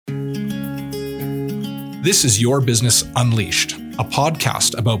This is Your Business Unleashed, a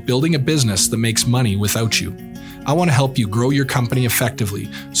podcast about building a business that makes money without you. I want to help you grow your company effectively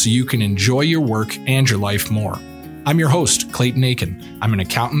so you can enjoy your work and your life more. I'm your host, Clayton Aiken. I'm an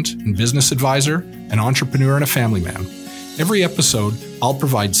accountant and business advisor, an entrepreneur, and a family man. Every episode, I'll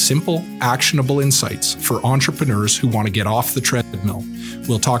provide simple, actionable insights for entrepreneurs who want to get off the treadmill.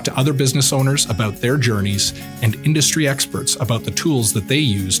 We'll talk to other business owners about their journeys and industry experts about the tools that they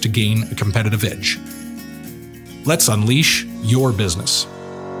use to gain a competitive edge. Let's unleash your business.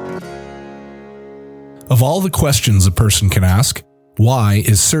 Of all the questions a person can ask, why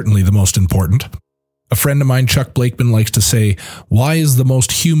is certainly the most important. A friend of mine, Chuck Blakeman, likes to say, why is the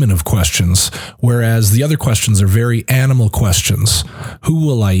most human of questions, whereas the other questions are very animal questions. Who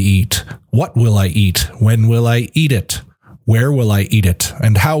will I eat? What will I eat? When will I eat it? Where will I eat it?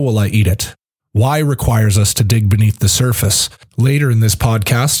 And how will I eat it? Why requires us to dig beneath the surface. Later in this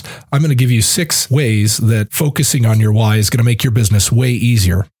podcast, I'm going to give you 6 ways that focusing on your why is going to make your business way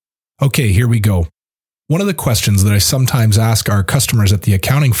easier. Okay, here we go. One of the questions that I sometimes ask our customers at the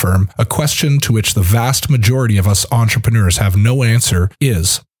accounting firm, a question to which the vast majority of us entrepreneurs have no answer,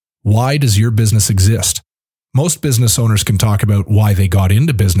 is, why does your business exist? Most business owners can talk about why they got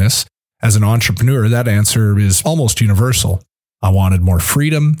into business. As an entrepreneur, that answer is almost universal. I wanted more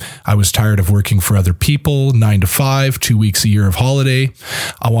freedom. I was tired of working for other people, 9 to 5, 2 weeks a year of holiday.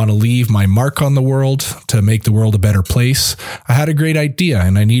 I want to leave my mark on the world to make the world a better place. I had a great idea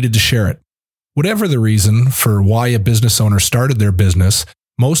and I needed to share it. Whatever the reason for why a business owner started their business,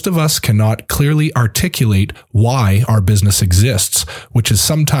 most of us cannot clearly articulate why our business exists, which is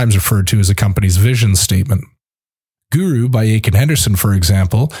sometimes referred to as a company's vision statement. Guru by Aiken Henderson, for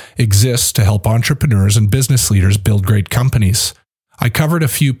example, exists to help entrepreneurs and business leaders build great companies. I covered a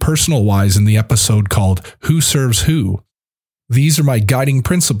few personal whys in the episode called Who Serves Who. These are my guiding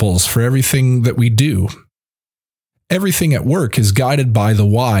principles for everything that we do. Everything at work is guided by the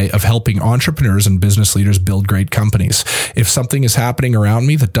why of helping entrepreneurs and business leaders build great companies. If something is happening around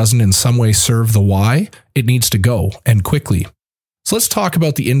me that doesn't in some way serve the why, it needs to go, and quickly. So let's talk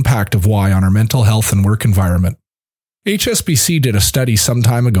about the impact of why on our mental health and work environment. HSBC did a study some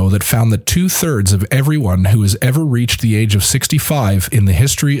time ago that found that 2/3 of everyone who has ever reached the age of 65 in the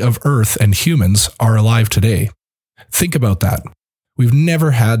history of Earth and humans are alive today. Think about that. We've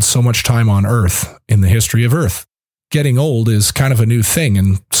never had so much time on Earth in the history of Earth. Getting old is kind of a new thing,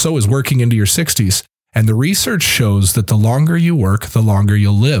 and so is working into your 60s. And the research shows that the longer you work, the longer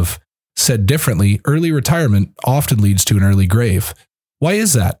you'll live. Said differently, early retirement often leads to an early grave. Why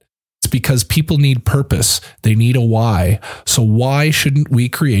is that? It's because people need purpose. They need a why. So why shouldn't we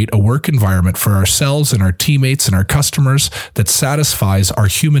create a work environment for ourselves and our teammates and our customers that satisfies our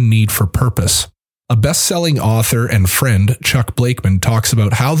human need for purpose? A best-selling author and friend, Chuck Blakeman, talks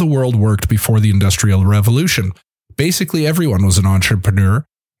about how the world worked before the Industrial Revolution. Basically, everyone was an entrepreneur,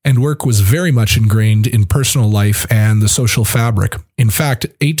 and work was very much ingrained in personal life and the social fabric. In fact,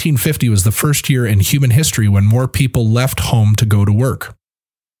 1850 was the first year in human history when more people left home to go to work.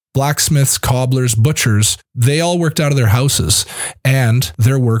 Blacksmiths, cobblers, butchers, they all worked out of their houses, and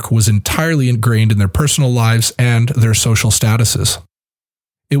their work was entirely ingrained in their personal lives and their social statuses.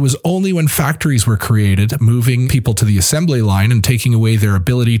 It was only when factories were created, moving people to the assembly line and taking away their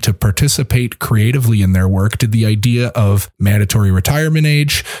ability to participate creatively in their work, did the idea of mandatory retirement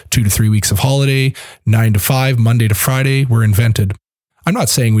age, 2 to 3 weeks of holiday, 9 to 5, Monday to Friday were invented. I'm not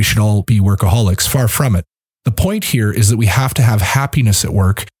saying we should all be workaholics, far from it. The point here is that we have to have happiness at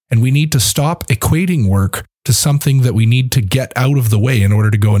work, and we need to stop equating work to something that we need to get out of the way in order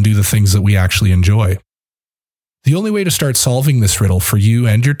to go and do the things that we actually enjoy. The only way to start solving this riddle for you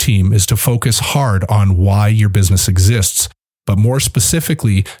and your team is to focus hard on why your business exists, but more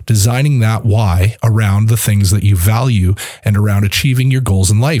specifically, designing that why around the things that you value and around achieving your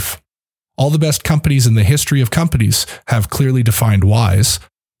goals in life. All the best companies in the history of companies have clearly defined whys.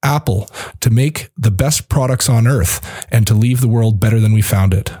 Apple, to make the best products on Earth and to leave the world better than we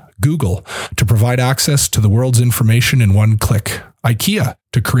found it. Google, to provide access to the world's information in one click. IKEA,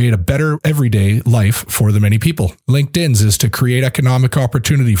 to create a better everyday life for the many people. LinkedIn's is to create economic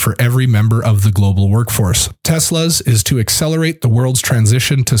opportunity for every member of the global workforce. Tesla's is to accelerate the world's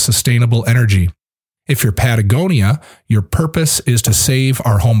transition to sustainable energy. If you're Patagonia, your purpose is to save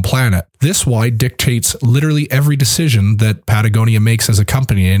our home planet. This why dictates literally every decision that Patagonia makes as a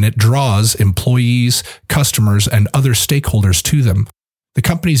company, and it draws employees, customers, and other stakeholders to them. The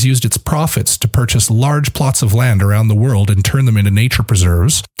company's used its profits to purchase large plots of land around the world and turn them into nature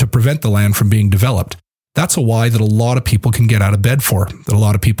preserves to prevent the land from being developed. That's a why that a lot of people can get out of bed for, that a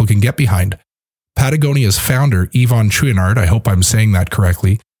lot of people can get behind. Patagonia's founder, Yvon Chouinard, I hope I'm saying that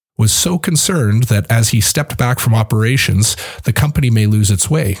correctly, was so concerned that as he stepped back from operations, the company may lose its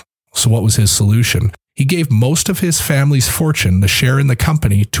way. So what was his solution? He gave most of his family's fortune to share in the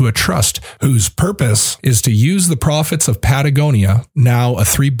company to a trust whose purpose is to use the profits of Patagonia, now a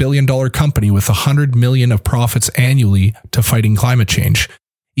 $3 billion company with $100 million of profits annually, to fighting climate change.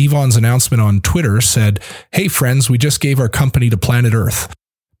 Yvon's announcement on Twitter said, "Hey friends, we just gave our company to Planet Earth."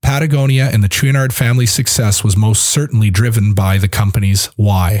 Patagonia and the Chouinard family's success was most certainly driven by the company's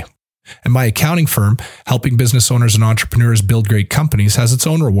why. And my accounting firm, helping business owners and entrepreneurs build great companies, has its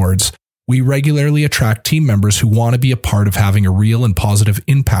own rewards. We regularly attract team members who want to be a part of having a real and positive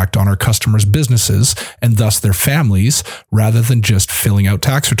impact on our customers' businesses and thus their families, rather than just filling out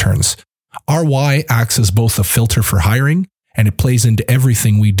tax returns. Our why acts as both a filter for hiring, and it plays into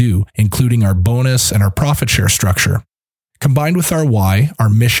everything we do, including our bonus and our profit share structure. Combined with our why, our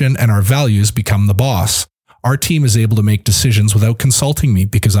mission and our values become the boss. Our team is able to make decisions without consulting me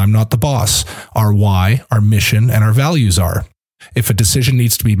because I'm not the boss. Our why, our mission, and our values are. If a decision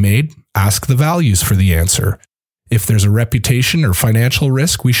needs to be made, ask the values for the answer. If there's a reputation or financial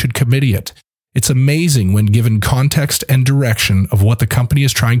risk, we should committee it. It's amazing when given context and direction of what the company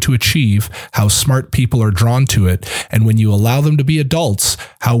is trying to achieve, how smart people are drawn to it, and when you allow them to be adults,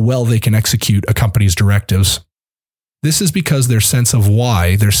 how well they can execute a company's directives. This is because their sense of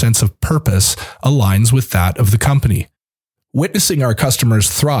why, their sense of purpose, aligns with that of the company. Witnessing our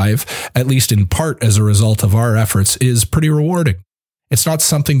customers thrive, at least in part as a result of our efforts, is pretty rewarding. It's not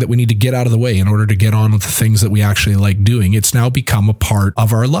something that we need to get out of the way in order to get on with the things that we actually like doing. It's now become a part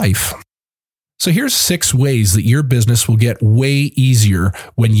of our life. So here's 6 ways that your business will get way easier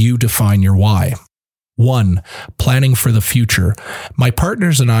when you define your why. 1. Planning for the future. My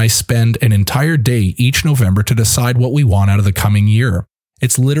partners and I spend an entire day each November to decide what we want out of the coming year.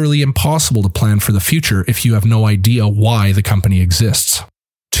 It's literally impossible to plan for the future if you have no idea why the company exists.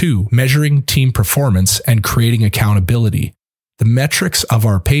 2. Measuring team performance and creating accountability. The metrics of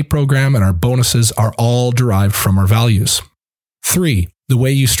our pay program and our bonuses are all derived from our values. 3. The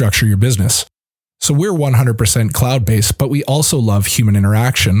way you structure your business. So we're 100% cloud-based, but we also love human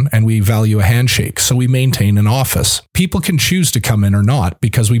interaction and we value a handshake, so we maintain an office. People can choose to come in or not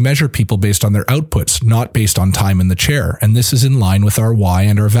because we measure people based on their outputs, not based on time in the chair, and this is in line with our why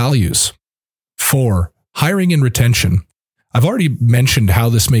and our values. 4. Hiring and retention. I've already mentioned how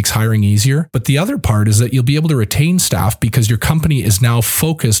this makes hiring easier, but the other part is that you'll be able to retain staff because your company is now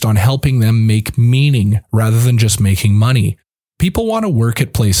focused on helping them make meaning rather than just making money. People want to work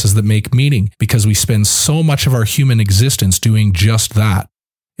at places that make meaning because we spend so much of our human existence doing just that.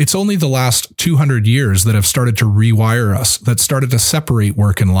 It's only the last 200 years that have started to rewire us, that started to separate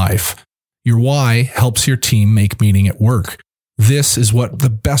work and life. Your why helps your team make meaning at work. This is what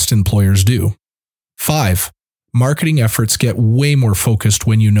the best employers do. 5. Marketing efforts get way more focused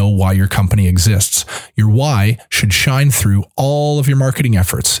when you know why your company exists. Your why should shine through all of your marketing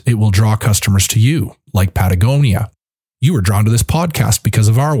efforts. It will draw customers to you, like Patagonia. You were drawn to this podcast because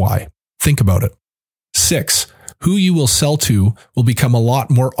of our why. Think about it. 6. Who you will sell to will become a lot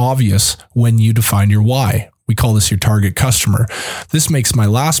more obvious when you define your why. We call this your target customer. This makes my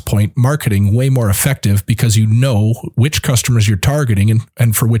last point, marketing, way more effective because you know which customers you're targeting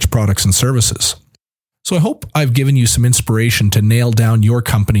and for which products and services. So I hope I've given you some inspiration to nail down your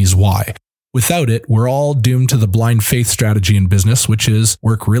company's why. Without it, we're all doomed to the blind faith strategy in business, which is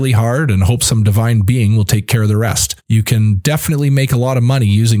work really hard and hope some divine being will take care of the rest. You can definitely make a lot of money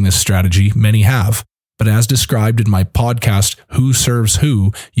using this strategy. Many have. But as described in my podcast, Who Serves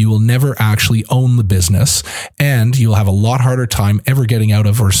Who, you will never actually own the business, and you'll have a lot harder time ever getting out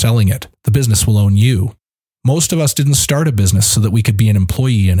of or selling it. The business will own you. Most of us didn't start a business so that we could be an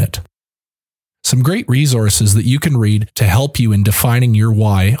employee in it. Some great resources that you can read to help you in defining your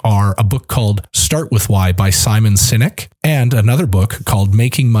why are a book called Start With Why by Simon Sinek and another book called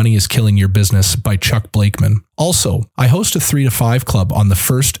Making Money is Killing Your Business by Chuck Blakeman. Also, I host a 3 to 5 club on the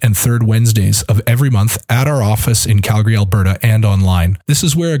first and third Wednesdays of every month at our office in Calgary, Alberta, and online. This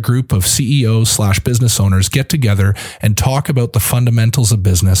is where a group of CEOs/business owners get together and talk about the fundamentals of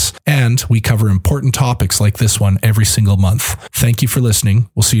business, and we cover important topics like this one every single month. Thank you for listening.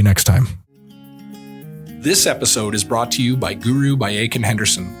 We'll see you next time. This episode is brought to you by Guru by Aiken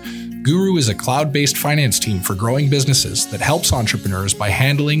Henderson. Guru is a cloud-based finance team for growing businesses that helps entrepreneurs by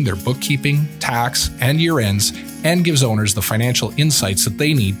handling their bookkeeping, tax, and year ends, and gives owners the financial insights that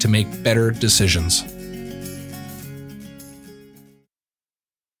they need to make better decisions.